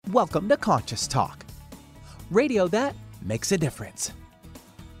Welcome to Conscious Talk, radio that makes a difference.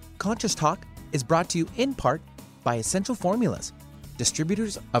 Conscious Talk is brought to you in part by Essential Formulas,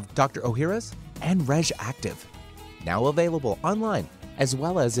 distributors of Dr. Ohhira's and Reg Active, now available online as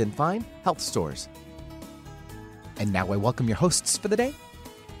well as in fine health stores. And now I welcome your hosts for the day,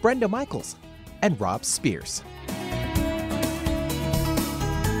 Brenda Michaels and Rob Spears.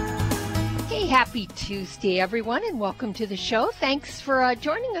 Hey, happy Tuesday, everyone, and welcome to the show. Thanks for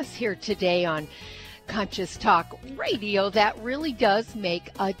joining us here today on Conscious Talk Radio. That really does make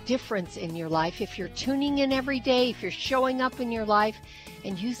a difference in your life. If you're tuning in every day, if you're showing up in your life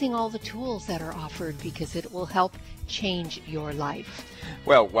and using all the tools that are offered, because it will help change your life.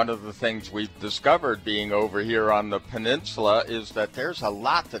 Well, one of the things we've discovered being over here on the peninsula is that there's a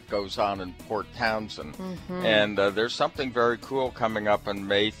lot that goes on in Port Townsend. And there's something very cool coming up on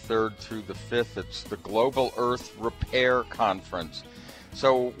May 3rd through the 5th. It's the Global Earth Repair Conference.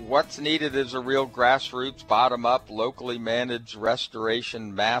 So what's needed is a real grassroots, bottom-up, locally managed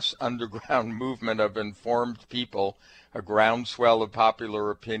restoration, mass underground movement of informed people, a groundswell of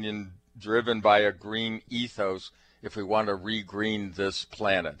popular opinion driven by a green ethos if we want to re-green this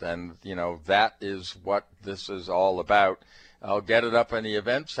planet. And, you know, that is what this is all about. I'll get it up in the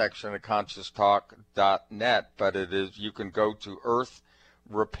event section at conscioustalk.net, but it is, you can go to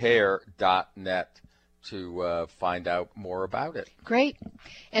earthrepair.net to find out more about it. Great.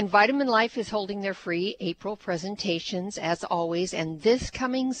 And Vitamin Life is holding their free April presentations, as always. And this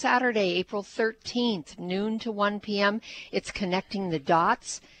coming Saturday, April 13th, noon to 1 p.m., it's Connecting the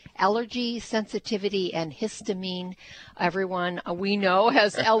Dots. Allergy, sensitivity, and histamine. Everyone we know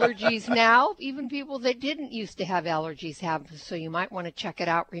has allergies now. Even people that didn't used to have allergies have. So you might want to check it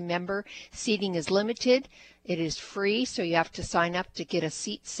out. Remember, seating is limited. It is free, so you have to sign up to get a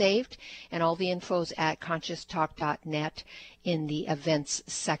seat saved. And all the info's at conscioustalk.net in the events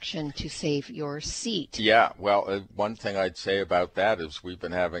section to save your seat. Yeah, well, one thing I'd say about that is we've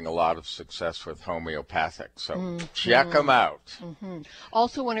been having a lot of success with homeopathic, so check them out.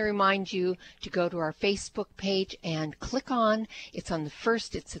 Also want to remind you to go to our Facebook page and click on, it's on the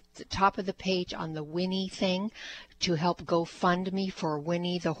first, it's at the top of the page on the Winnie thing, to help GoFundMe for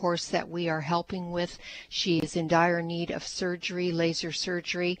Winnie, the horse that we are helping with. She is in dire need of surgery, laser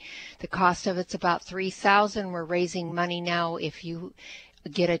surgery. The cost of it's about $3,000. We're raising money now. If you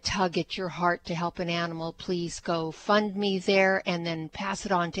get a tug at your heart to help an animal, please go fund me there and then pass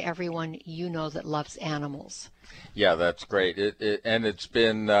it on to everyone you know that loves animals. Yeah, that's great. And it's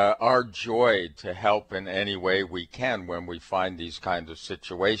been our joy to help in any way we can when we find these kinds of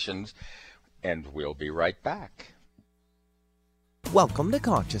situations. And we'll be right back. Welcome to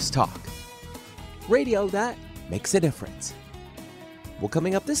Conscious Talk, radio that makes a difference. Well,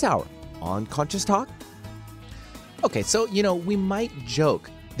 coming up this hour on Conscious Talk. Okay, so, we might joke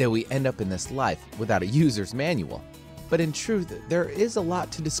that we end up in this life without a user's manual, but in truth, there is a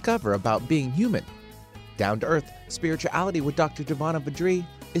lot to discover about being human. Down-to-earth spirituality with Dr. Divanna VaDree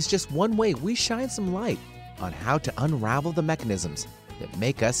is just one way we shine some light on how to unravel the mechanisms that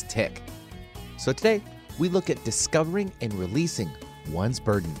make us tick. So today, we look at discovering and releasing one's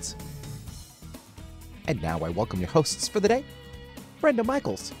burdens. And now I welcome your hosts for the day, Brenda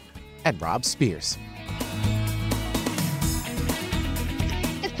Michaels and Rob Spears.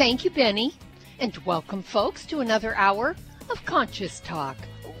 And thank you, Benny. And welcome, folks, to another hour of Conscious Talk,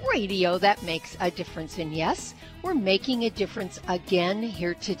 radio that makes a difference. And yes, we're making a difference again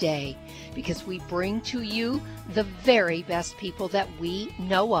here today because we bring to you the very best people that we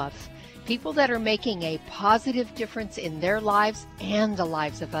know of. People that are making a positive difference in their lives and the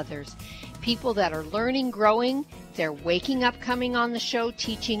lives of others. People that are learning, growing. They're waking up, coming on the show,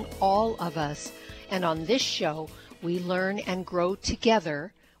 teaching all of us. And on this show, we learn and grow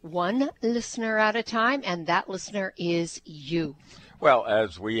together, one listener at a time, and that listener is you. Well,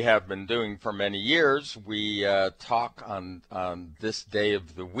 as we have been doing for many years, we talk on this day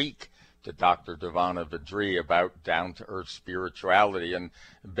of the week to Dr. Divanna VaDree about down-to-earth spirituality. And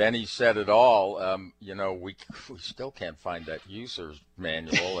Benny said it all. We still can't find that user's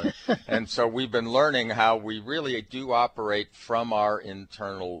manual. And so we've been learning how we really do operate from our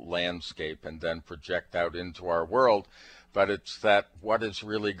internal landscape and then project out into our world. But it's that what is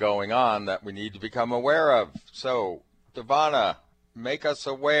really going on that we need to become aware of. So, Divanna, make us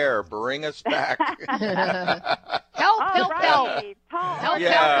aware. Bring us back. Help.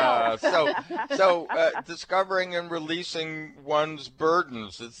 Yeah. So discovering and releasing one's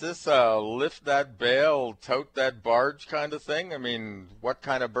burdens. Is this a lift that bale, tote that barge kind of thing? I mean, what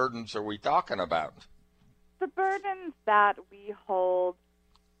kind of burdens are we talking about? The burdens that we hold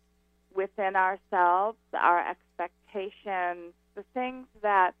within ourselves, our expectations the things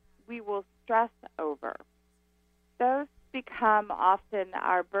that we will stress over, those become often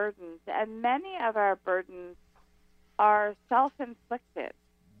our burdens, and many of our burdens are self-inflicted.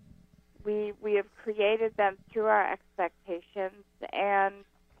 We have created them through our expectations, and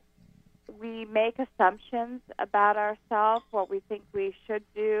we make assumptions about ourselves, what we think we should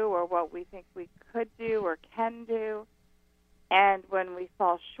do or what we think we could do or can do. And when we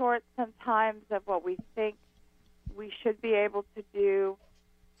fall short sometimes of what we think we should be able to do,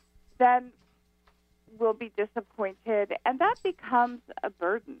 then we'll be disappointed, and that becomes a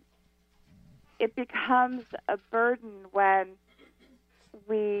burden. It becomes a burden when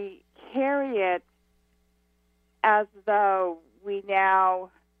we carry it as though we now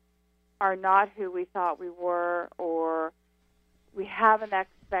are not who we thought we were, or we have an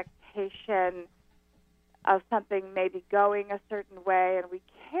expectation of something maybe going a certain way, and we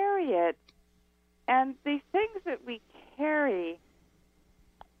carry it. And these things that we carry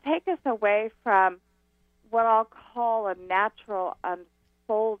take us away from what I'll call a natural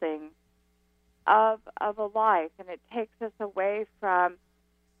unfolding of a life, and it takes us away from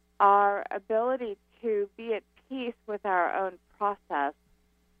our ability to be at peace with our own process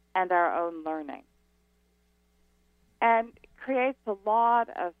and our own learning. And it creates a lot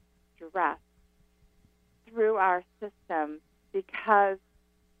of stress through our system because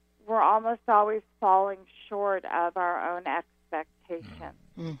we're almost always falling short of our own expectations.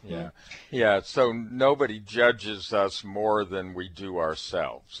 Mm-hmm. Yeah. So nobody judges us more than we do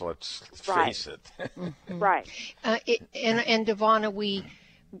ourselves. Let's face it. Mm-hmm. Right. And Divanna, we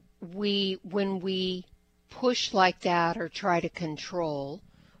when we push like that or try to control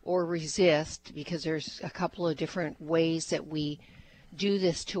or resist, because there's a couple of different ways that we do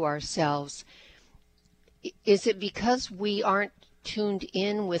this to ourselves. Is it because we aren't tuned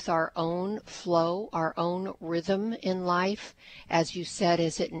in with our own flow, our own rhythm in life, as you said,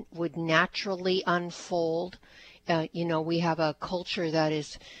 as it would naturally unfold? We have a culture that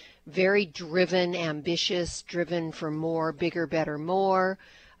is very driven, ambitious, driven for more, bigger, better, more.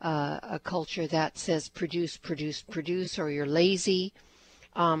 A culture that says produce, produce, produce, or you're lazy.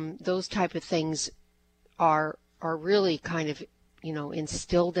 Those type of things are really kind of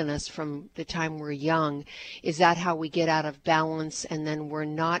instilled in us from the time we're young. Is that how we get out of balance, and then we're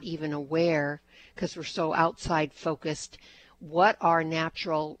not even aware because we're so outside focused what our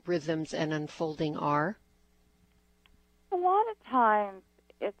natural rhythms and unfolding are? A lot of times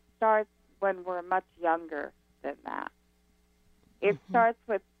it starts when we're much younger than that. It starts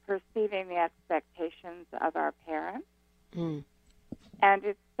with perceiving the expectations of our parents, and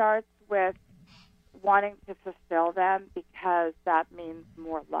it starts with wanting to fulfill them because that means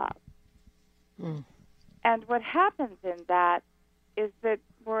more love. And what happens in that is that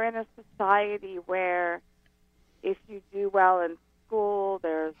we're in a society where if you do well in school,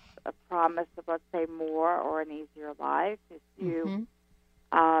 there's a promise of, let's say, more or an easier life. If you,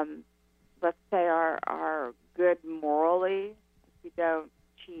 let's say, are good morally, if you don't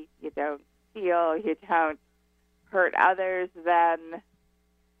cheat, you don't steal, you don't hurt others, then,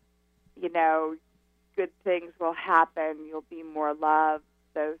 good things will happen, you'll be more loved,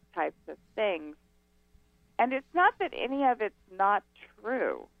 those types of things. And it's not that any of it's not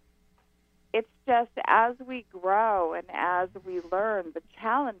true. It's just as we grow and as we learn, the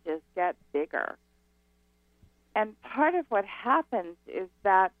challenges get bigger. And part of what happens is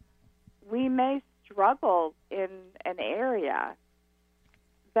that we may struggle in an area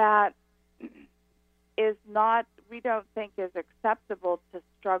that is not, we don't think is acceptable to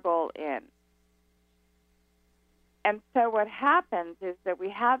struggle in. And so what happens is that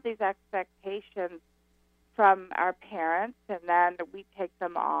we have these expectations from our parents, and then we take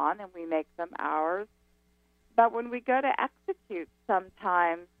them on and we make them ours. But when we go to execute,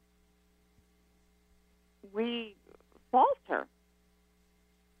 sometimes we falter.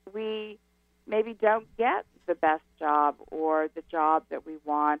 We maybe don't get the best job or the job that we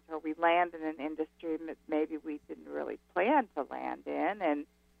want, or we land in an industry that maybe we didn't really plan to land in. And,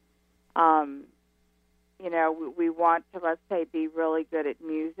 we want to, let's say, be really good at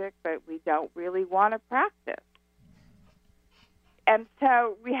music, but we don't really want to practice. And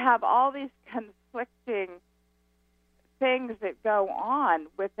so we have all these conflicting things that go on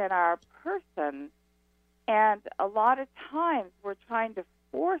within our person, and a lot of times we're trying to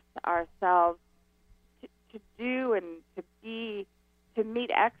force ourselves to do and to be, to meet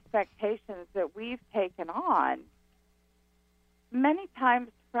expectations that we've taken on, many times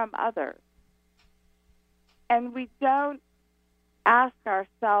from others. And we don't ask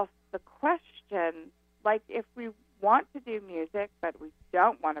ourselves the question, like, if we want to do music but we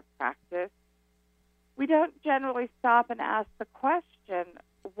don't want to practice, we don't generally stop and ask the question,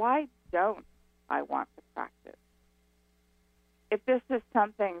 why don't I want to practice? If this is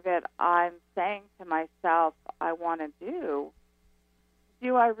something that I'm saying to myself I want to do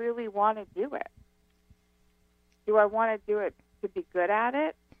I really want to do it? Do I want to do it to be good at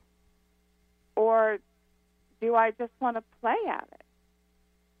it? Or do I just want to play at it?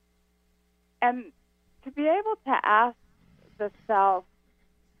 And to be able to ask the self,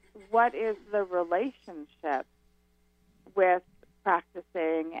 what is the relationship with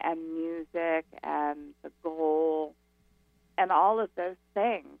practicing and music and the goal and all of those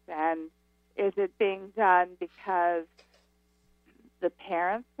things? And is it being done because the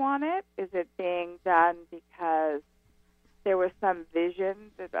parents want it? Is it being done because there was some vision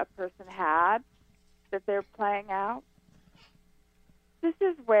that a person had that they're playing out? This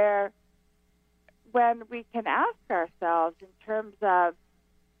is where, when we can ask ourselves in terms of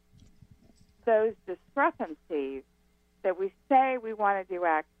those discrepancies, that we say we want to do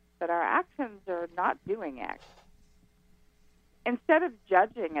X, but our actions are not doing X. Instead of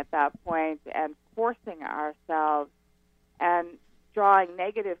judging at that point and forcing ourselves and drawing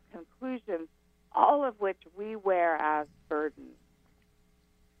negative conclusions, all of which we wear as burdens.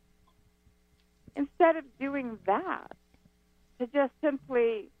 Instead of doing that, to just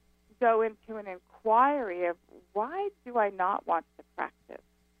simply go into an inquiry of, why do I not want to practice?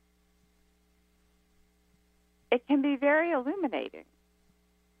 It can be very illuminating.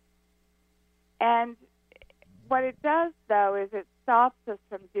 And what it does, though, is it stops us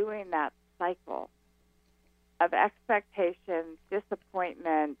from doing that cycle of expectation,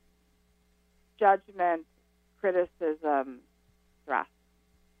 disappointment, judgment, criticism, stress.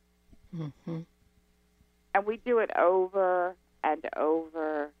 Mm-hmm. And we do it over and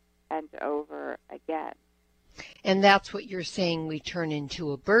over and over again. And that's what you're saying, we turn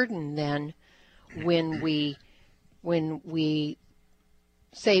into a burden then when we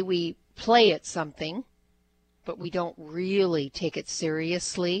say we play at something, but we don't really take it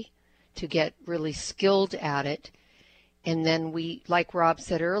seriously to get really skilled at it. And then we, like Rob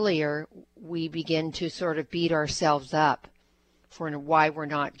said earlier, we begin to sort of beat ourselves up for why we're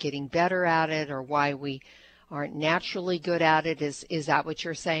not getting better at it or why we aren't naturally good at it. Is that what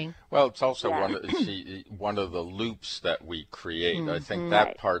you're saying? Well, it's also Yeah. one of the loops that we create. Mm-hmm. I think that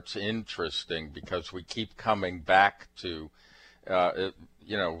Right. part's interesting because we keep coming back to,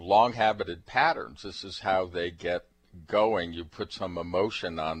 long-habited patterns. This is how they get going. You put some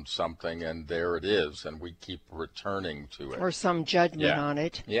emotion on something, and there it is, and we keep returning to it. Or some judgment Yeah. on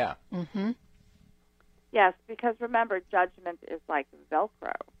it. Yeah. Mm-hmm. Yes, because remember, judgment is like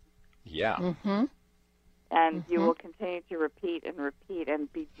Velcro. Yeah. Mm-hmm. And you Mhm. will continue to repeat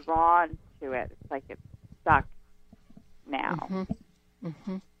and be drawn to it. It's like it's stuck now. Mm-hmm.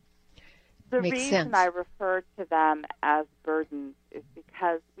 Mm-hmm. The Makes reason sense. I refer to them as burdens is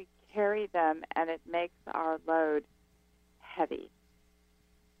because we carry them and it makes our load heavy.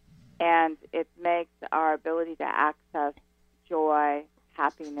 And it makes our ability to access joy,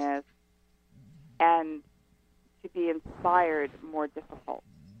 happiness, and to be inspired more difficult.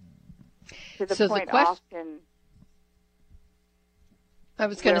 To the So the point question- often I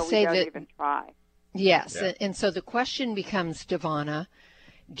was going where to say we don't that, even try. yes, Yeah. and so the question becomes, Divanna,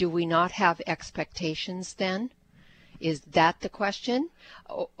 do we not have expectations then? Is that the question?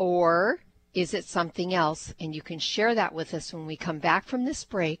 Or is it something else? And you can share that with us when we come back from this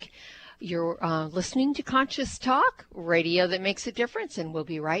break. You're listening to Conscious Talk, radio that makes a difference, and we'll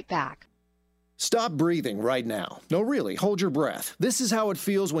be right back. Stop breathing right now. No, really, hold your breath. This is how it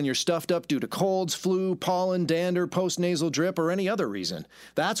feels when you're stuffed up due to colds, flu, pollen, dander, postnasal drip, or any other reason.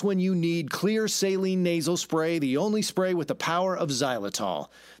 That's when you need Clear Saline Nasal Spray, the only spray with the power of xylitol.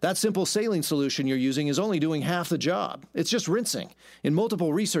 That simple saline solution you're using is only doing half the job. It's just rinsing. In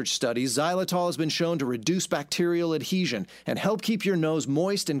multiple research studies, xylitol has been shown to reduce bacterial adhesion and help keep your nose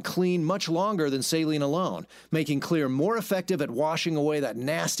moist and clean much longer than saline alone, making Clear more effective at washing away that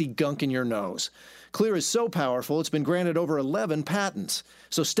nasty gunk in your nose. Clear is so powerful, it's been granted over 11 patents.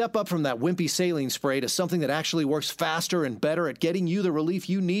 So step up from that wimpy saline spray to something that actually works faster and better at getting you the relief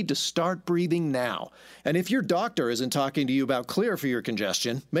you need to start breathing now. And if your doctor isn't talking to you about Clear for your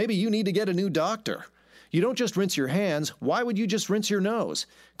congestion, maybe you need to get a new doctor. You don't just rinse your hands. Why would you just rinse your nose?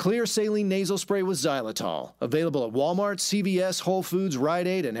 Clear Saline Nasal Spray with xylitol. Available at Walmart, CVS, Whole Foods, Rite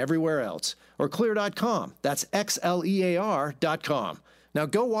Aid, and everywhere else. Or Clear.com. That's XLEAR.com. Now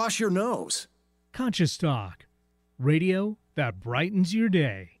go wash your nose. Conscious Talk, radio that brightens your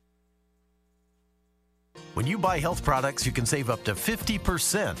day. When you buy health products, you can save up to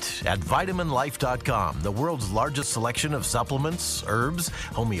 50% at vitaminlife.com, the world's largest selection of supplements, herbs,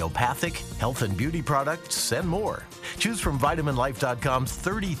 homeopathic, health and beauty products, and more. Choose from vitaminlife.com's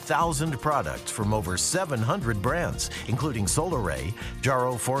 30,000 products from over 700 brands, including Solaray,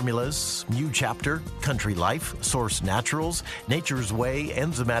 Jarrow Formulas, New Chapter, Country Life, Source Naturals, Nature's Way,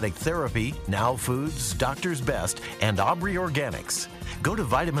 Enzymatic Therapy, Now Foods, Doctor's Best, and Aubrey Organics. Go to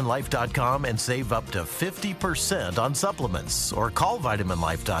vitaminlife.com and save up to 50% on supplements, or call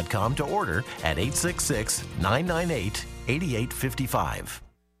vitaminlife.com to order at 866-998-8855.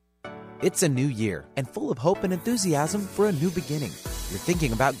 It's a new year and full of hope and enthusiasm for a new beginning. You're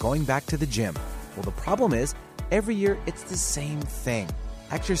thinking about going back to the gym. Well, the problem is, every year it's the same thing.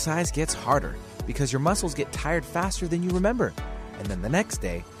 Exercise gets harder because your muscles get tired faster than you remember. And then the next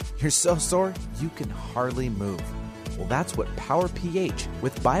day, you're so sore you can hardly move. Well, that's what Power pH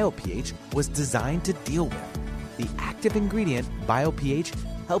with BioPH was designed to deal with. The active ingredient, BioPH,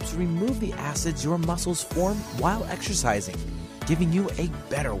 helps remove the acids your muscles form while exercising, giving you a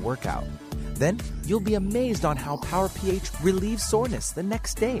better workout. Then you'll be amazed on how Power pH relieves soreness the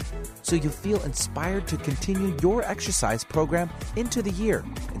next day, so you feel inspired to continue your exercise program into the year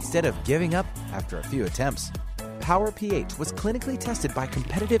instead of giving up after a few attempts. Power pH was clinically tested by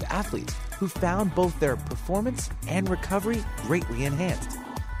competitive athletes who found both their performance and recovery greatly enhanced.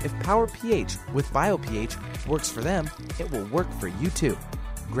 If Power pH with BioPH works for them, it will work for you too.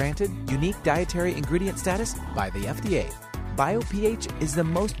 Granted unique dietary ingredient status by the FDA. BioPH is the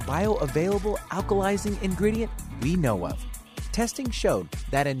most bioavailable alkalizing ingredient we know of. Testing showed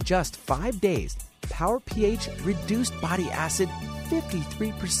that in just 5 days, Power pH reduced body acid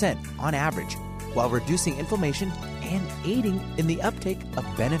 53% on average, while reducing inflammation and aiding in the uptake of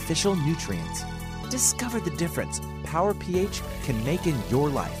beneficial nutrients. Discover the difference Power pH can make in your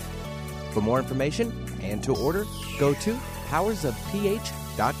life. For more information and to order, go to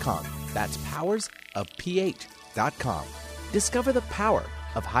powersofph.com. That's powersofph.com. Discover the power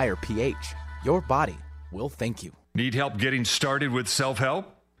of higher pH. Your body will thank you. Need help getting started with self-help?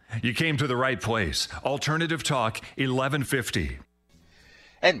 You came to the right place. Alternative Talk 1150.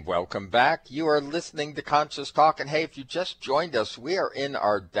 And welcome back. You are listening to Conscious Talk. And hey, if you just joined us, we are in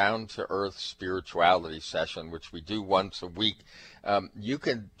our down-to-earth spirituality session, which we do once a week. You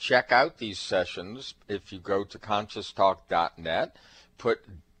can check out these sessions if you go to conscioustalk.net, put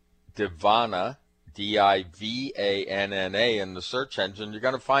Divanna, Divanna in the search engine. You're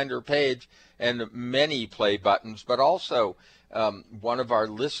going to find her page and many play buttons, but also one of our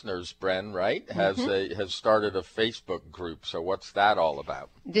listeners, Bren, right, has started a Facebook group. So what's that all about?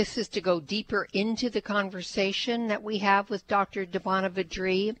 This is to go deeper into the conversation that we have with Dr. Divanna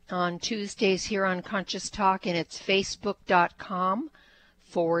VaDree on Tuesdays here on Conscious Talk, and it's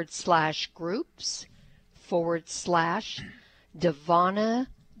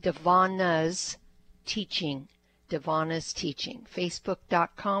facebook.com/groups/Divanna's teaching. Divanna's teaching.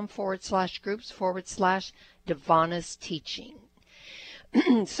 Facebook.com/groups/Divanna's teaching.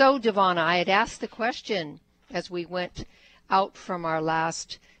 So, Divanna, I had asked the question as we went out from our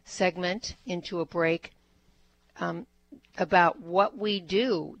last segment into a break about what we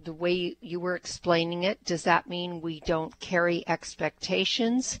do. The way you were explaining it, does that mean we don't carry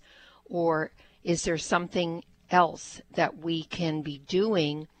expectations, or is there something else that we can be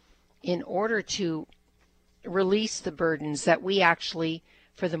doing in order to release the burdens that we actually,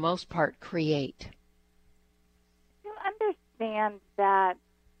 for the most part, create? You understand that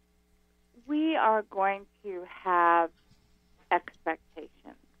we are going to have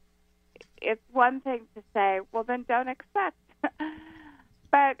expectations. It's one thing to say, well, then don't expect.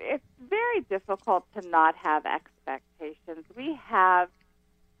 But it's very difficult to not have expectations. We have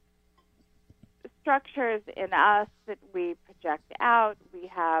structures in us that we project out. We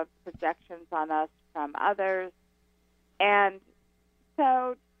have projections on us from others. And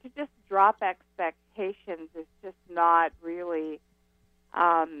so to just drop expectations is just not really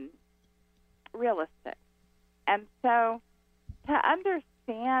realistic. And so to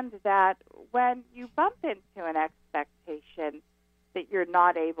understand that when you bump into an expectation that you're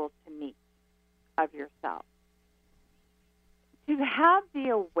not able to meet of yourself, to have the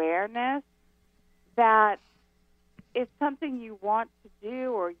awareness that it's something you want to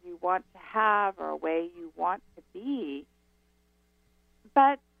do or you want to have or a way you want to be,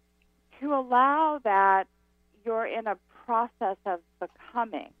 but to allow that you're in a process of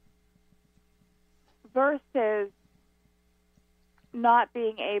becoming versus not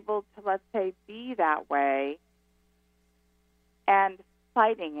being able to, let's say, be that way and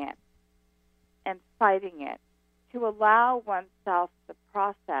fighting it, to allow oneself the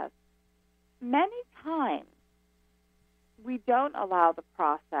process. Many times don't allow the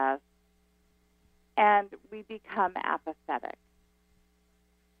process, and we become apathetic.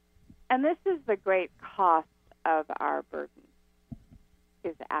 And this is the great cost of our burden,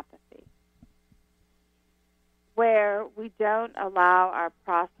 is apathy, where we don't allow our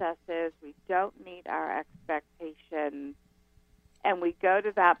processes, we don't meet our expectations, and we go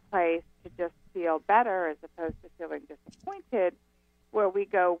to that place to just feel better as opposed to feeling disappointed, where we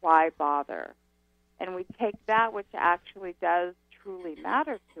go, why bother? And we take that which actually does truly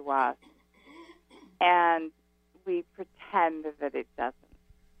matter to us, and we pretend that it doesn't.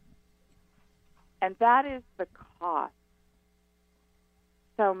 And that is the cost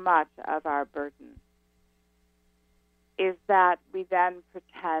so much of our burden, is that we then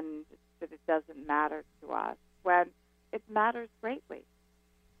pretend that it doesn't matter to us when it matters greatly.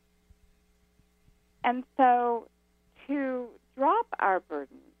 And so to drop our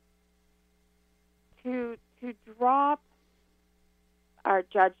burden, to drop our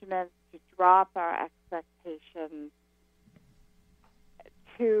judgments, to drop our expectations,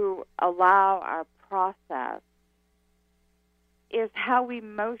 to allow our process, is how we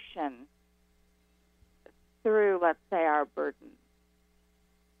motion through, let's say, our burden.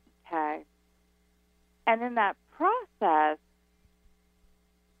 Okay? And in that process,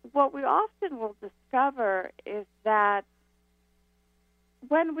 what we often will discover is that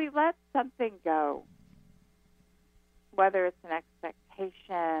when we let something go, whether it's an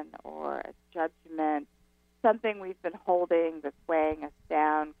expectation or a judgment, something we've been holding that's weighing us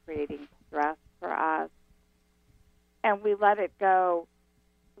down, creating stress for us, and we let it go,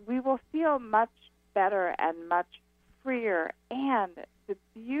 we will feel much better and much freer. And the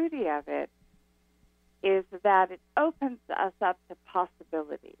beauty of it is that it opens us up to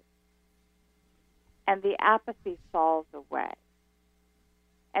possibilities, and the apathy falls away.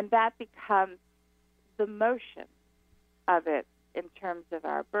 And that becomes the motion of it in terms of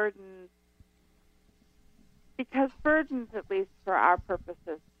our burdens, because burdens, at least for our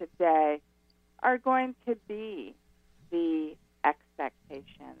purposes today, are going to be the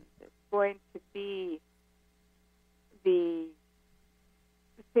expectations. It's going to be the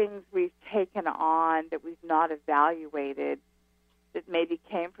things we've taken on that we've not evaluated, that maybe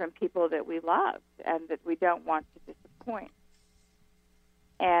came from people that we loved and that we don't want to disappoint.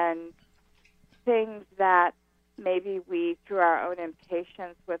 And things that maybe we, through our own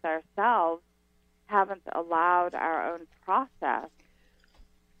impatience with ourselves, haven't allowed our own process.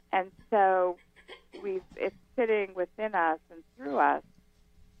 And so it's sitting within us and through us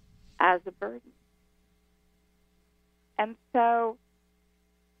as a burden. And so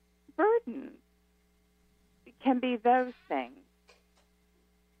burdens can be those things,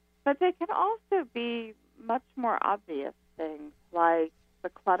 but they can also be much more obvious things, like the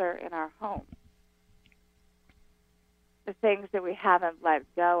clutter in our home, the things that we haven't let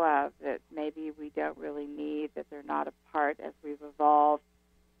go of, that maybe we don't really need, that they're not a part as we've evolved.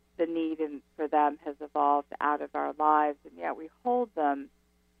 The need for them has evolved out of our lives, and yet we hold them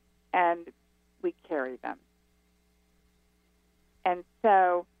and we carry them. And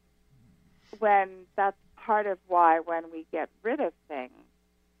so that's part of why when we get rid of things,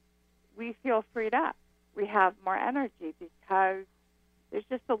 we feel freed up. We have more energy because there's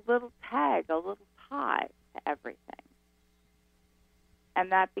just a little tag, a little tie to everything.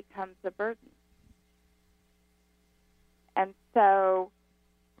 And that becomes a burden. And so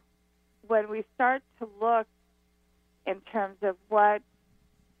when we start to look in terms of what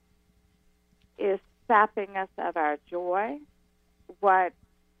is sapping us of our joy, what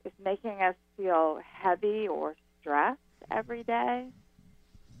is making us feel heavy or stressed every day,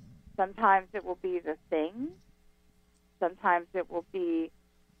 sometimes it will be the things, sometimes it will be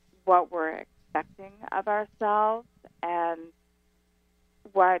what we're expecting of ourselves and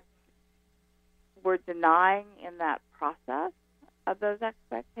what we're denying in that process of those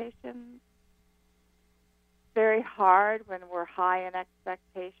expectations. Very hard when we're high in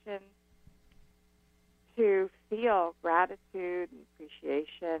expectation to feel gratitude and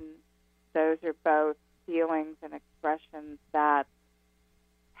appreciation. Those are both feelings and expressions that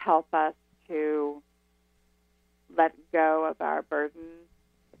help us to let go of our burdens.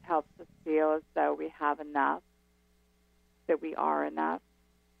 It helps us feel as though we have enough, that we are enough,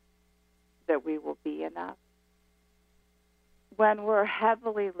 that we will be enough. When we're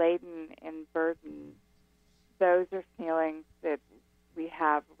heavily laden in burden, those are feelings that we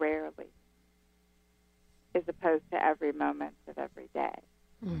have rarely, as opposed to every moment of every day.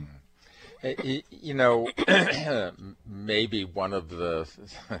 Mm. Maybe one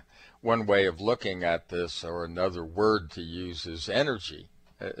way of looking at this, or another word to use, is energy.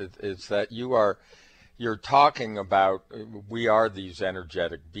 It's that you you're talking about, we are these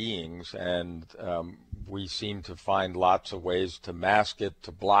energetic beings, and we seem to find lots of ways to mask it,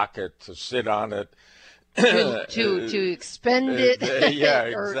 to block it, to sit on it, to expend it. Yeah,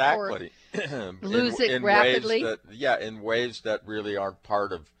 exactly. Or lose it rapidly. In ways that really aren't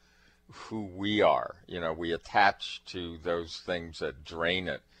part of who we are. We attach to those things that drain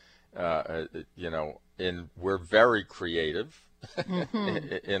it. And we're very creative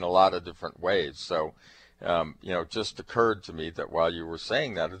in a lot of different ways. So, it just occurred to me that while you were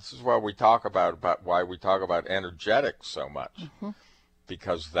saying that, this is why we talk about why we talk about energetics so much,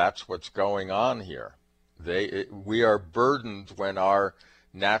 because that's what's going on here. We are burdened when our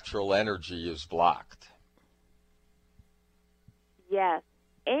natural energy is blocked. Yes,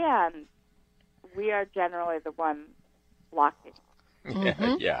 and we are generally the ones blocking.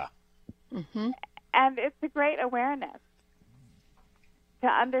 Yeah. And it's a great awareness to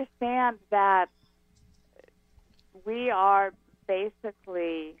understand that we are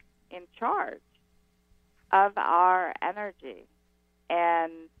basically in charge of our energy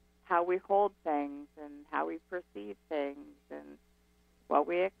and how we hold things and how we perceive things and what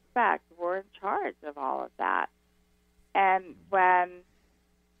we expect. We're in charge of all of that. And when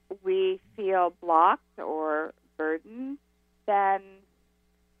we feel blocked or burdened, then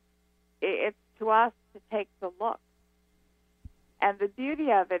it's to us to take the look. And the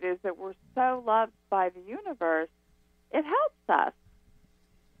beauty of it is that we're so loved by the universe, it helps us.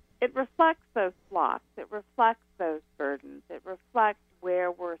 It reflects those blocks. It reflects those burdens. It reflects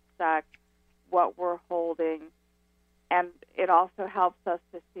where we're stuck, what we're holding, and it also helps us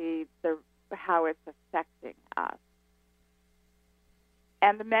to see how it's affecting us.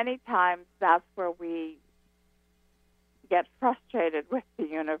 And many times that's where we get frustrated with the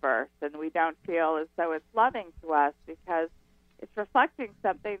universe and we don't feel as though it's loving to us because it's reflecting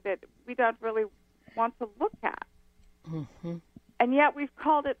something that we don't really want to look at. And yet we've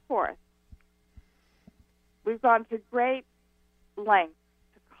called it forth. We've gone to great lengths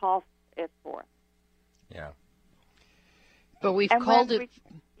to call it forth. Yeah. But we've called it.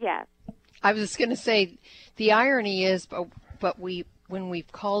 Yes. I was going to say, the irony is, but when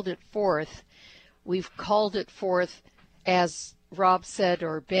we've called it forth, we've called it forth, as Rob said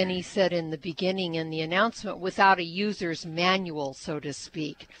or Benny said in the beginning in the announcement, without a user's manual, so to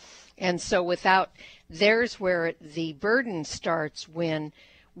speak. And so there's where the burden starts, when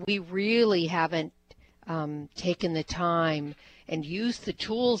we really haven't taken the time and used the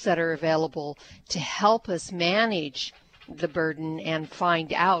tools that are available to help us manage the burden and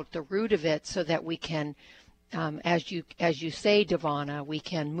find out the root of it so that we can, as you say, Divanna, we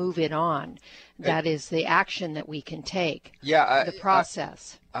can move it on. That is the action that we can take. Yeah, the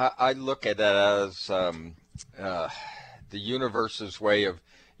process. I look at it as the universe's way of,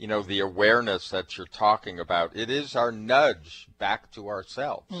 the awareness that you're talking about. It is our nudge back to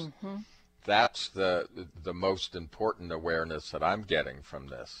ourselves. That's the most important awareness that I'm getting from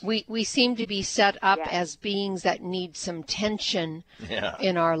this. We seem to be set up as beings that need some tension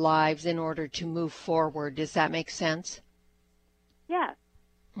in our lives in order to move forward. Does that make sense? Yes.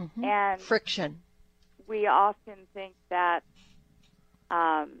 And friction. We often think that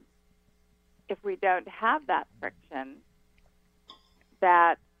if we don't have that friction,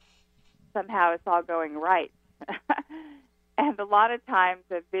 that somehow it's all going right. And a lot of times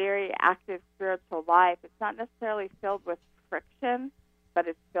a very active spiritual life, it's not necessarily filled with friction, but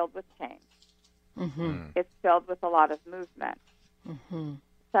it's filled with change. It's filled with a lot of movement.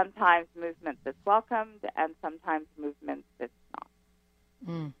 Sometimes movement that's welcomed and sometimes movement that's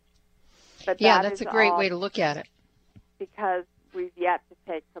not. But that's a great way to look at it. Because we've yet to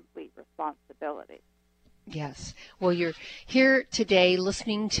take complete responsibility. Yes. Well, you're here today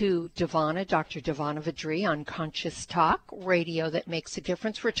listening to Divanna, Dr. Divanna VaDree on Conscious Talk, radio that makes a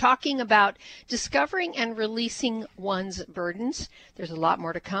difference. We're talking about discovering and releasing one's burdens. There's a lot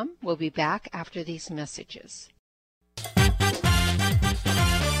more to come. We'll be back after these messages.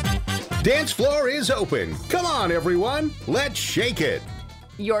 Dance floor is open. Come on, everyone. Let's shake it.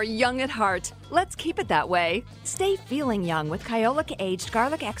 You're young at heart. Let's keep it that way. Stay feeling young with Kyolic Aged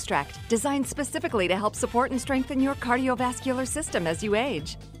Garlic Extract, designed specifically to help support and strengthen your cardiovascular system as you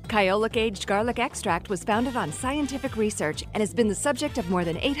age. Kyolic Aged Garlic Extract was founded on scientific research and has been the subject of more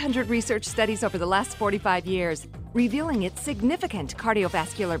than 800 research studies over the last 45 years, revealing its significant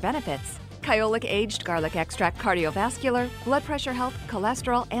cardiovascular benefits. Kyolic Aged Garlic Extract Cardiovascular, Blood Pressure Health,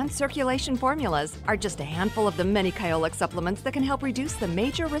 Cholesterol, and Circulation formulas are just a handful of the many Kyolic supplements that can help reduce the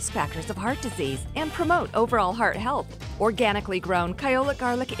major risk factors of heart disease and promote overall heart health. Organically grown, Kyolic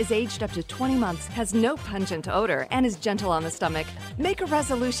garlic is aged up to 20 months, has no pungent odor, and is gentle on the stomach. Make a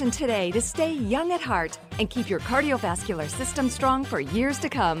resolution today to stay young at heart and keep your cardiovascular system strong for years to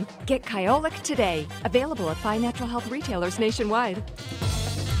come. Get Kyolic today. Available at fine natural health retailers nationwide.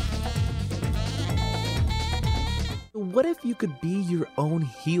 What if you could be your own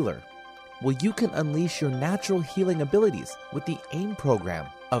healer? Well, you can unleash your natural healing abilities with the AIM program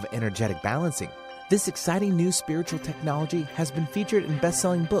of energetic balancing. This exciting new spiritual technology has been featured in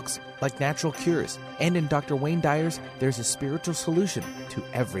best-selling books like Natural Cures, and in Dr. Wayne Dyer's There's a Spiritual Solution to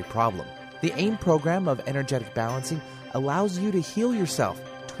Every Problem. The AIM program of energetic balancing allows you to heal yourself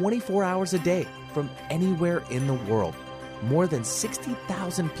 24 hours a day from anywhere in the world. More than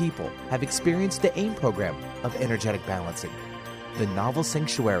 60,000 people have experienced the AIM program of energetic balancing. The novel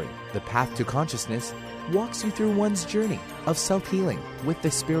Sanctuary, The Path to Consciousness, walks you through one's journey of self-healing with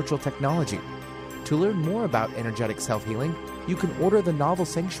this spiritual technology. To learn more about energetic self-healing, you can order the novel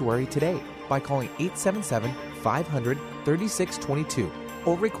Sanctuary today by calling 877-500-3622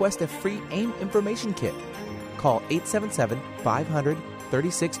 or request a free AIM information kit. Call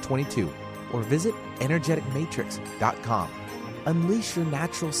 877-500-3622 or visit energeticmatrix.com. Unleash your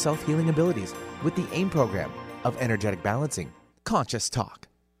natural self-healing abilities with the AIM program of energetic balancing. Conscious Talk.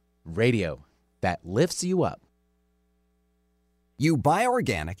 Radio that lifts you up. You buy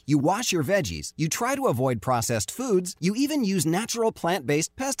organic, you wash your veggies, you try to avoid processed foods, you even use natural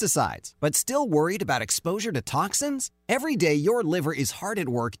plant-based pesticides, but still worried about exposure to toxins? Every day, your liver is hard at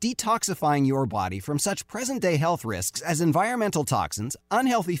work detoxifying your body from such present-day health risks as environmental toxins,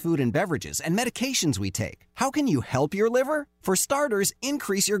 unhealthy food and beverages, and medications we take. How can you help your liver? For starters,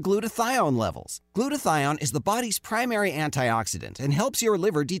 increase your glutathione levels. Glutathione is the body's primary antioxidant and helps your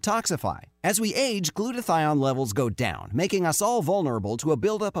liver detoxify. As we age, glutathione levels go down, making us all vulnerable to a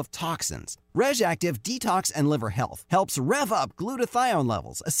buildup of toxins. RegActive Detox and Liver Health helps rev up glutathione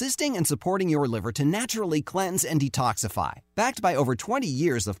levels, assisting and supporting your liver to naturally cleanse and detoxify. Backed by over 20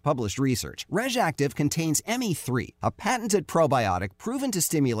 years of published research, RegActive contains ME3, a patented probiotic proven to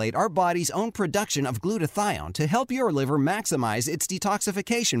stimulate our body's own production of glutathione to help your liver maximize its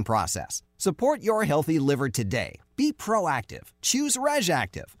detoxification process. Support your healthy liver today. Be proactive. Choose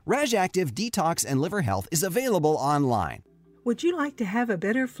RegActive. RegActive Detox and Liver Health is available online. Would you like to have a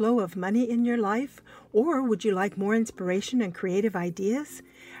better flow of money in your life? Or would you like more inspiration and creative ideas?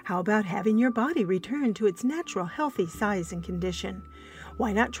 How about having your body return to its natural healthy size and condition?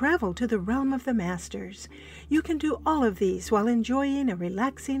 Why not travel to the realm of the masters? You can do all of these while enjoying a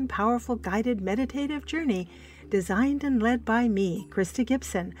relaxing, powerful, guided meditative journey designed and led by me, Krista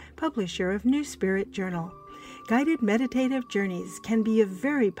Gibson, publisher of New Spirit Journal. Guided meditative journeys can be a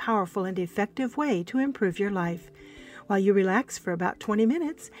very powerful and effective way to improve your life. While you relax for about 20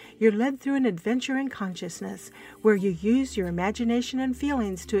 minutes, you're led through an adventure in consciousness where you use your imagination and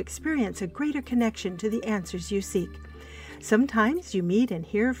feelings to experience a greater connection to the answers you seek. Sometimes you meet and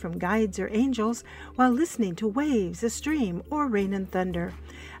hear from guides or angels while listening to waves, a stream, or rain and thunder.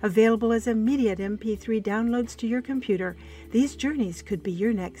 Available as immediate MP3 downloads to your computer, these journeys could be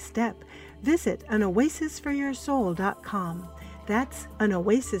your next step. Visit anoasisforyoursoul.com. That's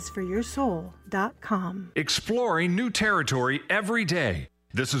anoasisforyoursoul.com. Exploring new territory every day.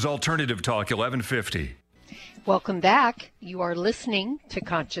 This is Alternative Talk 1150. Welcome back. You are listening to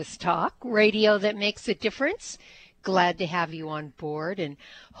Conscious Talk, radio that makes a difference. Glad to have you on board and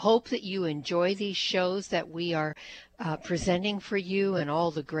hope that you enjoy these shows that we are presenting for you and all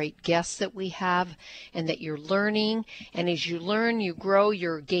the great guests that we have, and that you're learning. And as you learn, you grow,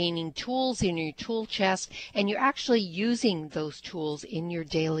 you're gaining tools in your tool chest, and you're actually using those tools in your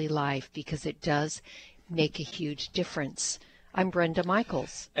daily life because it does make a huge difference. I'm Brenda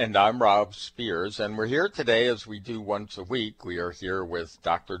Michaels. And I'm Rob Spears, and we're here today as we do once a week. We are here with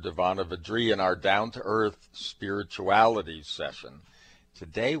Dr. Divanna VaDree in our Down-to-Earth Spirituality session.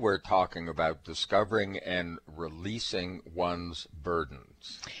 Today we're talking about discovering and releasing one's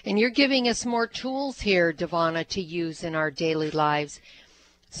burdens. And you're giving us more tools here, Divanna, to use in our daily lives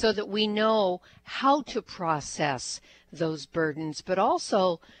so that we know how to process those burdens, but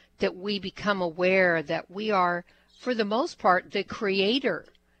also that we become aware that we are, for the most part, the creator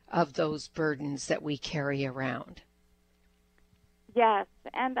of those burdens that we carry around. Yes,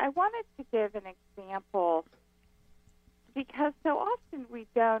 and I wanted to give an example because so often we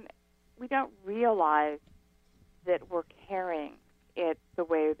don't realize that we're carrying it the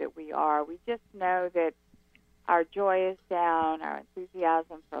way that we are. We just know that our joy is down, our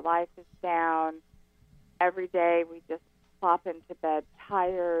enthusiasm for life is down. Every day we just plop into bed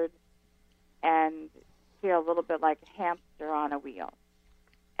tired and feel a little bit like a hamster on a wheel.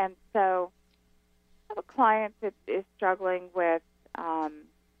 And so I have a client that is struggling with what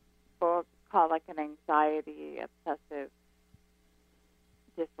we'll call like an anxiety obsessive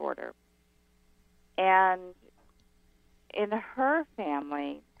disorder. And in her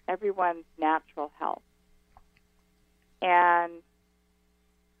family, everyone's natural health. And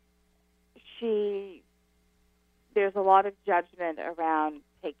there's a lot of judgment around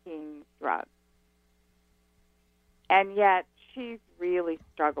taking drugs. And yet she's really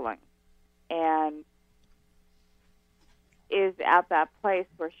struggling and is at that place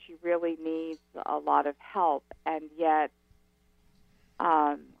where she really needs a lot of help. And yet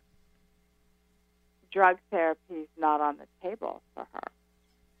drug therapy is not on the table for her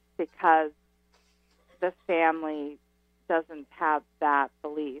because the family doesn't have that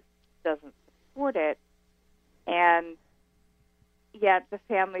belief, doesn't support it, and yet the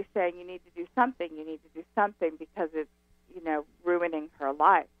family's saying you need to do something because it's, ruining her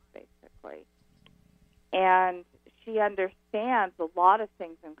life, basically. And she understands a lot of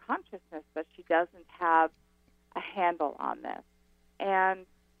things in consciousness, but she doesn't have a handle on this. And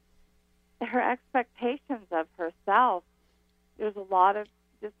her expectations of herself, there's a lot of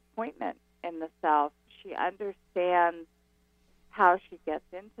disappointment in the self. She understands how she gets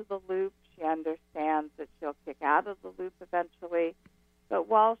into the loop. She understands that she'll kick out of the loop eventually. But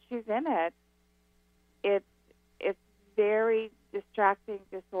while she's in it, it's very distracting,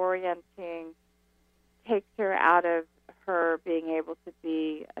 disorienting, takes her out of her being able to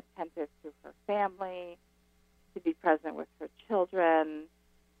be attentive to her family, to be present with her children.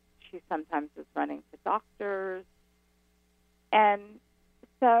 She sometimes is running to doctors. And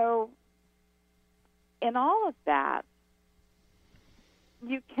so in all of that,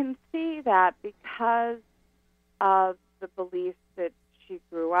 you can see that because of the beliefs that she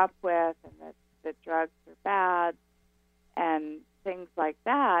grew up with and that drugs are bad and things like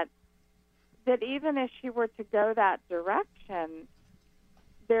that, that even if she were to go that direction,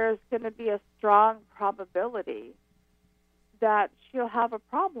 there's going to be a strong probability that she'll have a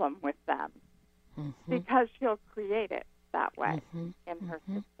problem with them because she'll create it that way in her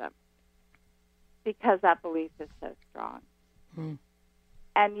system because that belief is so strong.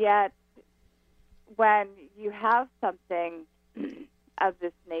 And yet, when you have something of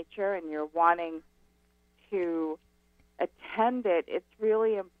this nature and you're wanting to attend it, it's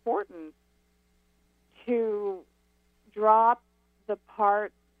really important to drop the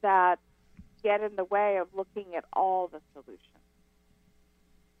parts that get in the way of looking at all the solutions.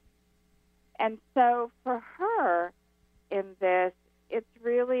 And so for her in this, it's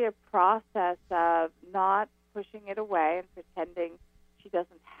really a process of not pushing it away and pretending she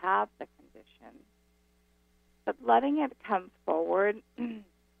doesn't have the condition, but letting it come forward,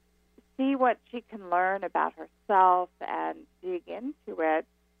 see what she can learn about herself and dig into it,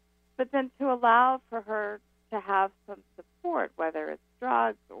 but then to allow for her to have some support, whether it's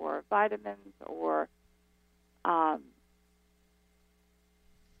drugs or vitamins or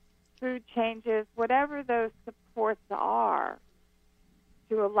food changes, whatever those supports are,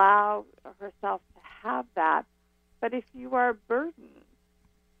 to allow herself to have that. But if you are burdened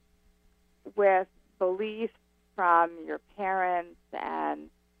with beliefs from your parents and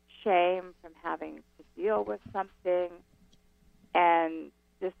shame from having to deal with something and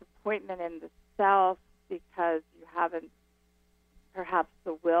disappointment in the self because you haven't perhaps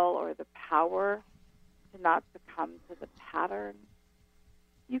the will or the power to not succumb to the pattern,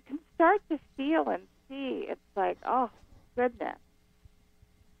 you can start to feel and see it's like, oh, goodness,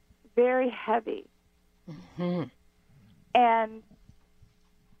 very heavy. And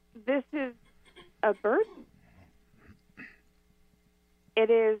this is a burden. It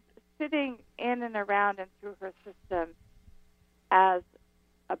is sitting in and around and through her system as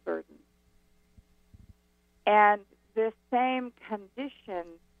a burden. And this same condition,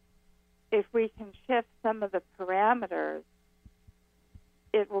 if we can shift some of the parameters,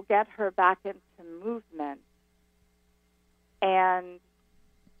 it will get her back into movement and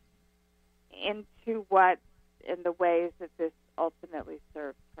into what, in the ways that this ultimately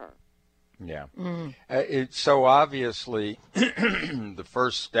serves her. Yeah. So obviously, the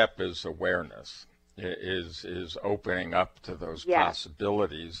first step is awareness, is opening up to those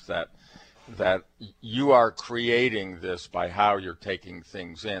possibilities that you are creating this by how you're taking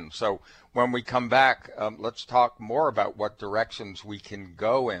things in. So when we come back, let's talk more about what directions we can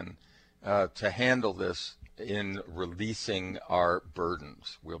go in to handle this in releasing our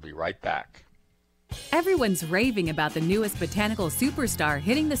burdens. We'll be right back. Everyone's raving about the newest botanical superstar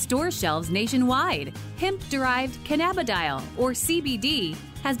hitting the store shelves nationwide. Hemp-derived cannabidiol, or CBD,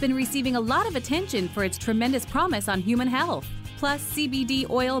 has been receiving a lot of attention for its tremendous promise on human health. Plus, CBD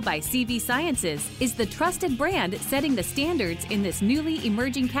Oil by CV Sciences is the trusted brand setting the standards in this newly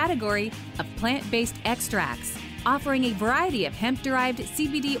emerging category of plant-based extracts, offering a variety of hemp-derived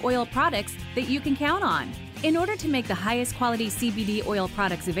CBD oil products that you can count on. In order to make the highest quality CBD oil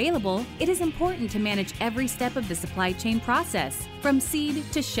products available, it is important to manage every step of the supply chain process, from seed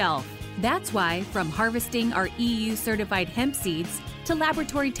to shelf. That's why, from harvesting our EU-certified hemp seeds, to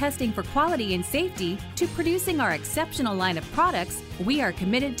laboratory testing for quality and safety, to producing our exceptional line of products, we are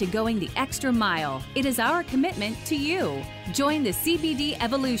committed to going the extra mile. It is our commitment to you. Join the CBD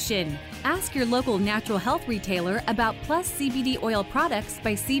evolution. Ask your local natural health retailer about Plus CBD oil products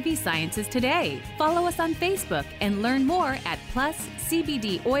by CV Sciences today. Follow us on Facebook and learn more at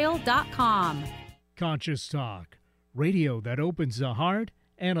pluscbdoil.com. Conscious Talk, radio that opens the heart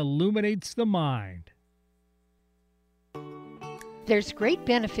and illuminates the mind. There's great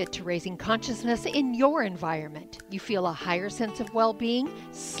benefit to raising consciousness in your environment. You feel a higher sense of well-being,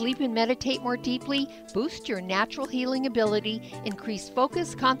 sleep and meditate more deeply, boost your natural healing ability, increase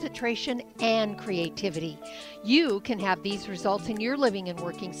focus, concentration, and creativity. You can have these results in your living and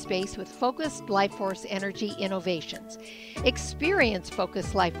working space with focused Life Force Energy innovations. Experience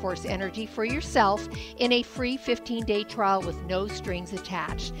focused Life Force Energy for yourself in a free 15-day trial with no strings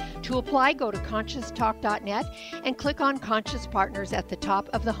attached. To apply, go to ConsciousTalk.net and click on Conscious Partners at the top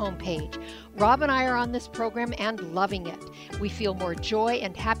of the homepage. Rob and I are on this program and loving it. We feel more joy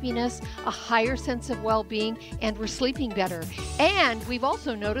and happiness, a higher sense of well-being, and we're sleeping better. And we've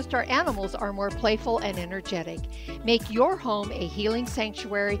also noticed our animals are more playful and energetic. Make your home a healing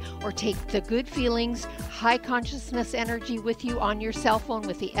sanctuary, or take the good feelings, high consciousness energy with you on your cell phone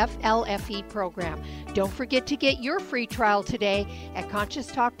with the FLFE program. Don't forget to get your free trial today at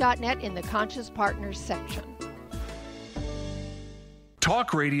ConsciousTalk.net in the Conscious Partners section.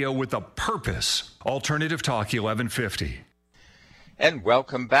 Talk radio with a purpose. Alternative Talk 1150. And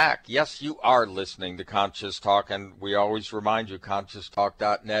welcome back. Yes, you are listening to Conscious Talk, and we always remind you,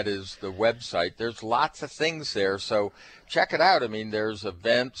 ConsciousTalk.net is the website. There's lots of things there, so check it out. I mean, there's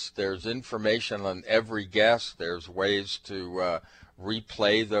events, there's information on every guest, there's ways to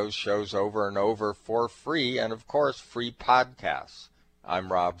replay those shows over and over for free, and of course, free podcasts.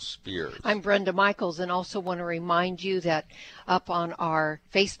 I'm Rob Spears. I'm Brenda Michaels, and also want to remind you that up on our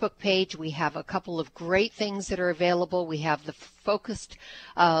Facebook page, we have a couple of great things that are available. We have the Focused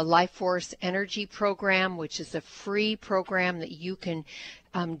Life Force Energy Program, which is a free program that you can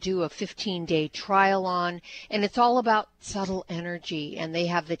do a 15-day trial on, and it's all about subtle energy, and they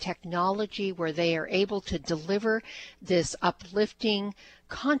have the technology where they are able to deliver this uplifting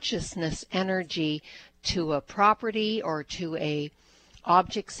consciousness energy to a property or to a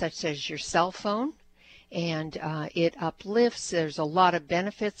objects such as your cell phone, and it uplifts. There's a lot of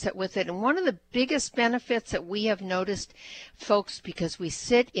benefits with it, and one of the biggest benefits that we have noticed, folks, because we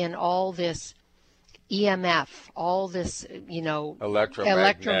sit in all this EMF, all this,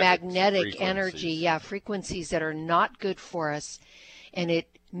 electromagnetic energy, frequencies that are not good for us, and it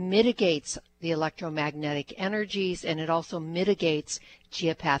mitigates the electromagnetic energies, and it also mitigates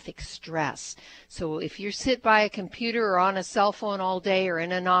geopathic stress. So if you sit by a computer or on a cell phone all day or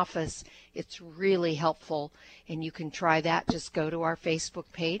in an office, it's really helpful, and you can try that. Just go to our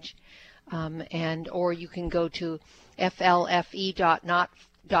Facebook page, or you can go to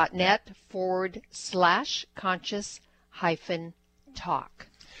flfe.net/conscious-talk.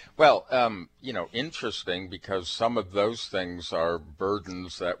 Well, interesting, because some of those things are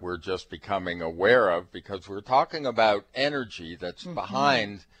burdens that we're just becoming aware of, because we're talking about energy that's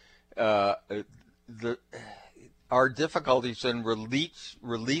behind our difficulties in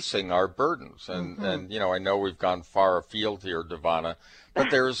releasing our burdens. And I know we've gone far afield here, Divanna,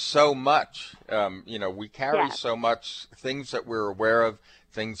 but there is so much. We carry so much, things that we're aware of,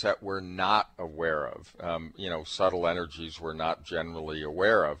 things that we're not aware of, subtle energies we're not generally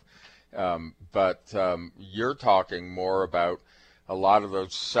aware of. But you're talking more about a lot of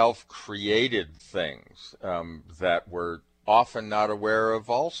those self-created things that we're often not aware of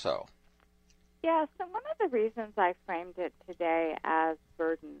also. Yeah, so one of the reasons I framed it today as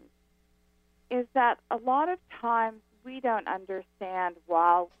burdens is that a lot of times we don't understand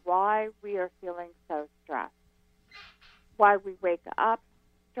why we are feeling so stressed, why we wake up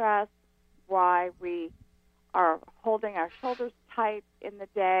stressed, why we are holding our shoulders tight in the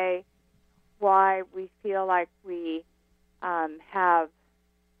day, why we feel like we have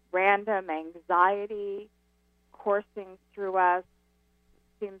random anxiety coursing through us,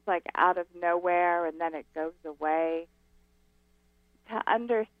 seems like out of nowhere and then it goes away. To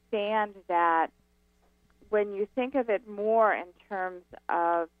understand that when you think of it more in terms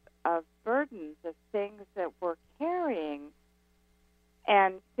of burdens, of things that we're carrying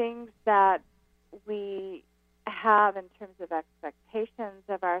and things that we have in terms of expectations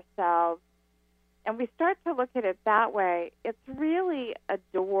of ourselves, and we start to look at it that way, it's really a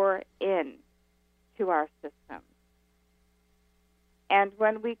door in to our system. And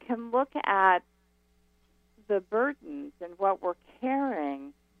when we can look at the burdens and what we're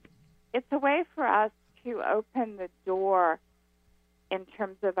carrying, it's a way for us to open the door in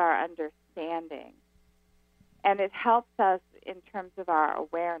terms of our understanding. And it helps us in terms of our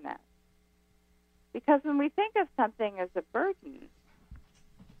awareness. Because when we think of something as a burden,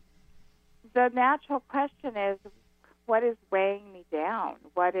 the natural question is, what is weighing me down?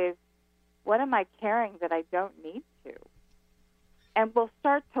 What am I carrying that I don't need to? And we'll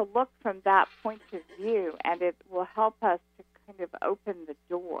start to look from that point of view, and it will help us to kind of open the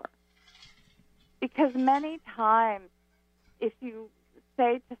door. Because many times, if you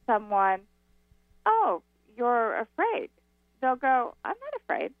say to someone, oh, you're afraid, they'll go, I'm not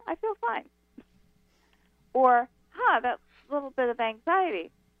afraid, I feel fine. Or, that little bit of anxiety.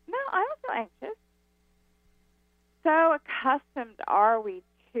 No, I don't feel anxious. So accustomed are we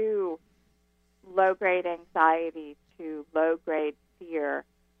to low-grade anxiety, to low-grade fear,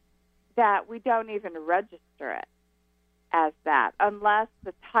 that we don't even register it as that. Unless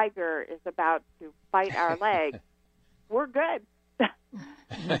the tiger is about to bite our leg, we're good.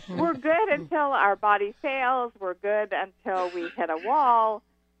 We're good until our body fails. We're good until we hit a wall.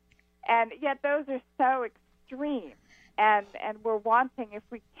 And yet those are so extreme. And we're wanting, if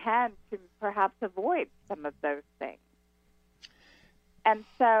we can, to perhaps avoid some of those things. And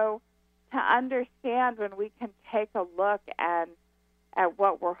so to understand when we can take a look at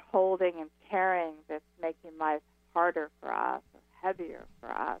what we're holding and carrying that's making life harder for us or heavier for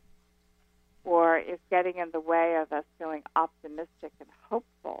us, or is getting in the way of us feeling optimistic and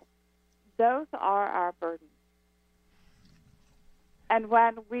hopeful, those are our burdens. And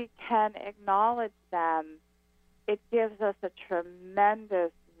when we can acknowledge them, it gives us a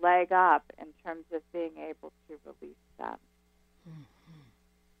tremendous leg up in terms of being able to release them.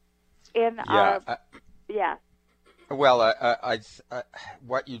 Yes. Well, I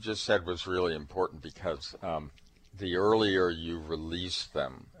what you just said was really important, because the earlier you release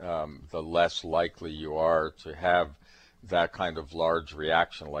them, the less likely you are to have that kind of large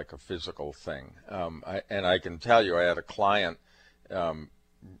reaction, like a physical thing. And I can tell you, I had a client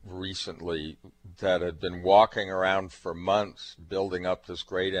recently that had been walking around for months building up this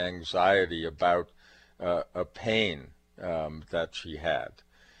great anxiety about a pain that she had.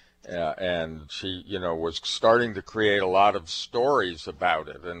 And she, was starting to create a lot of stories about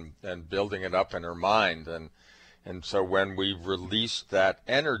it and building it up in her mind. And so when we released that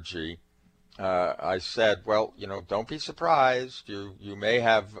energy, I said, well, don't be surprised. You may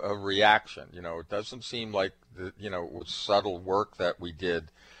have a reaction. It doesn't seem like it was subtle work that we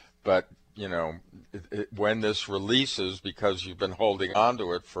did, but when this releases, because you've been holding on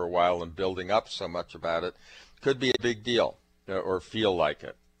to it for a while and building up so much about it, could be a big deal or feel like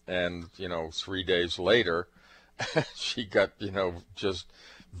it. And 3 days later, she got just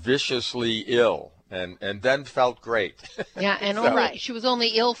viciously ill. And then felt great. Yeah, and So, she was only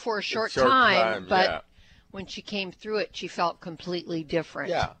ill for a short time, but when she came through it, she felt completely different.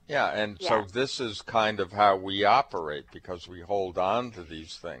 Yeah, and so this is kind of how we operate, because we hold on to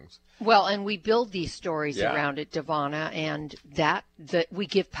these things. Well, and we build these stories around it, Divanna, and that we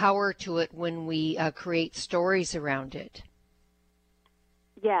give power to it when we create stories around it.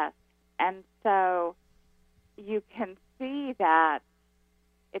 Yes, and so you can see that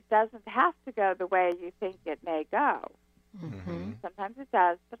it doesn't have to go the way you think it may go. Mm-hmm. Sometimes it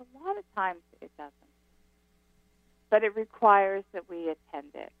does, but a lot of times it doesn't. But it requires that we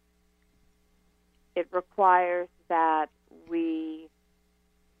attend it. It requires that we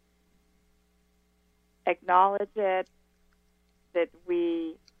acknowledge it, that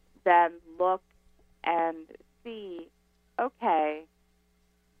we then look and see, okay,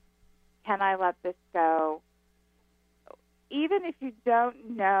 can I let this go? Even if you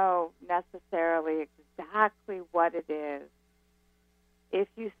don't know necessarily exactly what it is, if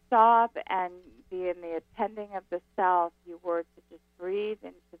you stop and be in the attending of the self, you were to just breathe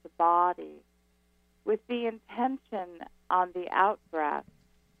into the body with the intention on the out-breath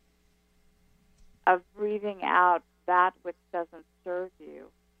of breathing out that which doesn't serve you,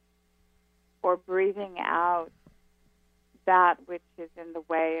 or breathing out that which is in the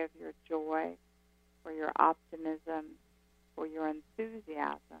way of your joy or your optimism or your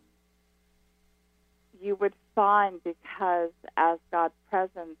enthusiasm, you would find, because as God's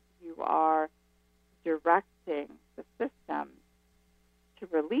presence, you are directing the system to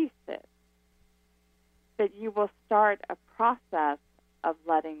release it, that you will start a process of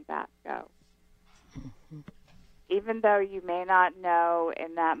letting that go. Even though you may not know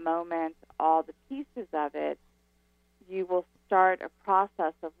in that moment all the pieces of it, you will start a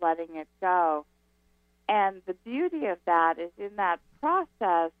process of letting it go. And the beauty of that is in that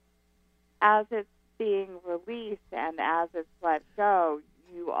process, as it's being released and as it's let go,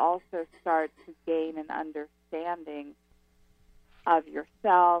 you also start to gain an understanding of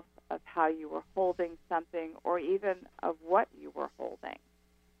yourself, of how you were holding something, or even of what you were holding.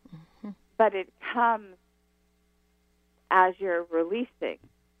 Mm-hmm. But it comes as you're releasing.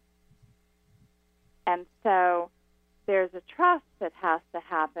 And so there's a trust that has to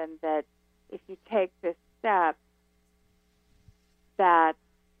happen that if you take this step, that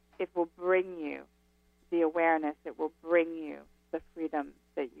it will bring you the awareness, it will bring you the freedom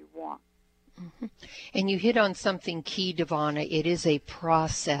that you want. Mm-hmm. And you hit on something key, Divanna. It is a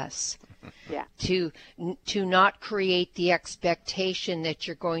process. Yeah. To not create the expectation that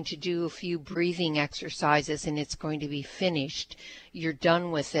you're going to do a few breathing exercises and it's going to be finished. You're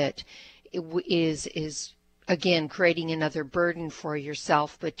done with it. It is again creating another burden for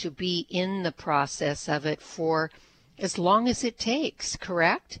yourself, but to be in the process of it for as long as it takes,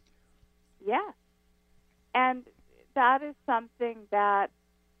 correct? Yeah. And that is something that,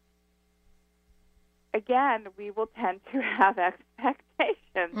 again, we will tend to have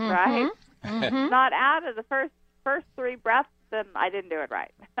expectations, right? Mm-hmm. Not out of the first three breaths, then I didn't do it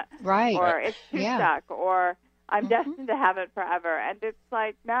right. Right. Or it's too stuck, or I'm destined to have it forever. And it's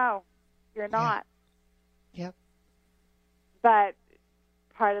like, no, you're not. Yep. But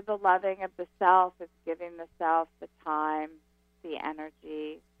part of the loving of the self is giving the self the time, the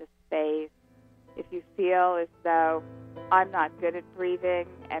energy, the space. If you feel as though I'm not good at breathing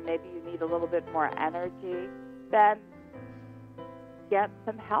and maybe you need a little bit more energy, then get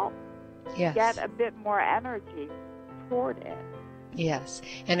some help. Yes. Get a bit more energy toward it. Yes.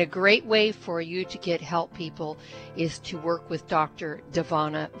 And a great way for you to get help, people, is to work with Dr.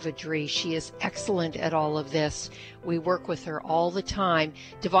 Divanna VaDree. She is excellent at all of this. We work with her all the time.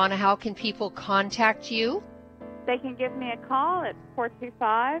 Divanna, how can people contact you? They can give me a call at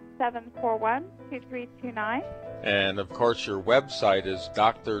 425-741-2329. And, of course, your website is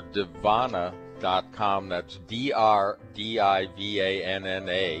drdivanna.com. That's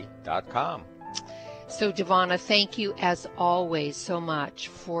DRDIVANNA.com. So, Divanna, thank you, as always, so much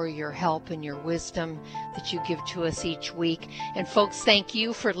for your help and your wisdom that you give to us each week. And, folks, thank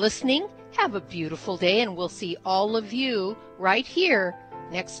you for listening. Have a beautiful day, and we'll see all of you right here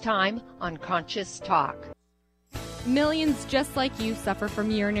next time on Conscious Talk. Millions just like you suffer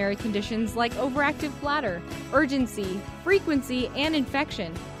from urinary conditions like overactive bladder, urgency, frequency, and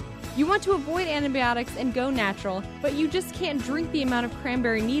infection. You want to avoid antibiotics and go natural, but you just can't drink the amount of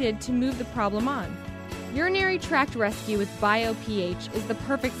cranberry needed to move the problem on. Urinary tract rescue with BioPH is the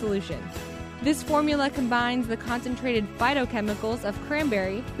perfect solution. This formula combines the concentrated phytochemicals of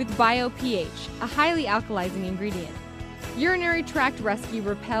cranberry with BioPH, a highly alkalizing ingredient. Urinary tract rescue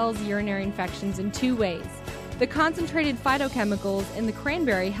repels urinary infections in two ways. The concentrated phytochemicals in the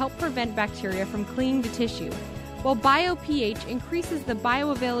cranberry help prevent bacteria from clinging to tissue, while BioPH increases the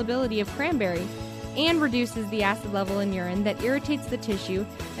bioavailability of cranberry and reduces the acid level in urine that irritates the tissue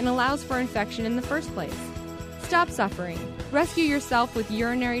and allows for infection in the first place. Stop suffering. Rescue yourself with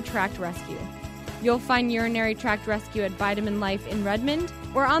Urinary Tract Rescue. You'll find Urinary Tract Rescue at Vitamin Life in Redmond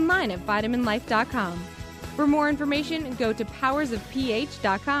or online at vitaminlife.com. For more information, go to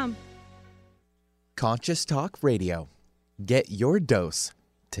powersofph.com. Conscious Talk Radio. Get your dose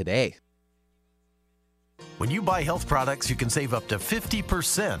today. When you buy health products, you can save up to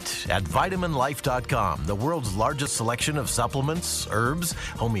 50% at vitaminlife.com, the world's largest selection of supplements, herbs,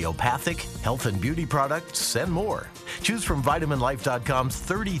 homeopathic, health and beauty products, and more. Choose from vitaminlife.com's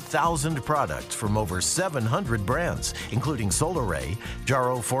 30,000 products from over 700 brands, including Solaray,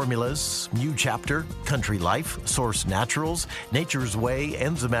 Jarrow Formulas, New Chapter, Country Life, Source Naturals, Nature's Way,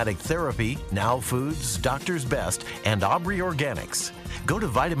 Enzymatic Therapy, Now Foods, Doctor's Best, and Aubrey Organics. Go to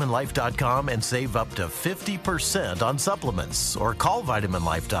vitaminlife.com and save up to 50% on supplements, or call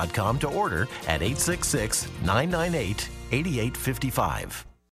vitaminlife.com to order at 866-998-8855.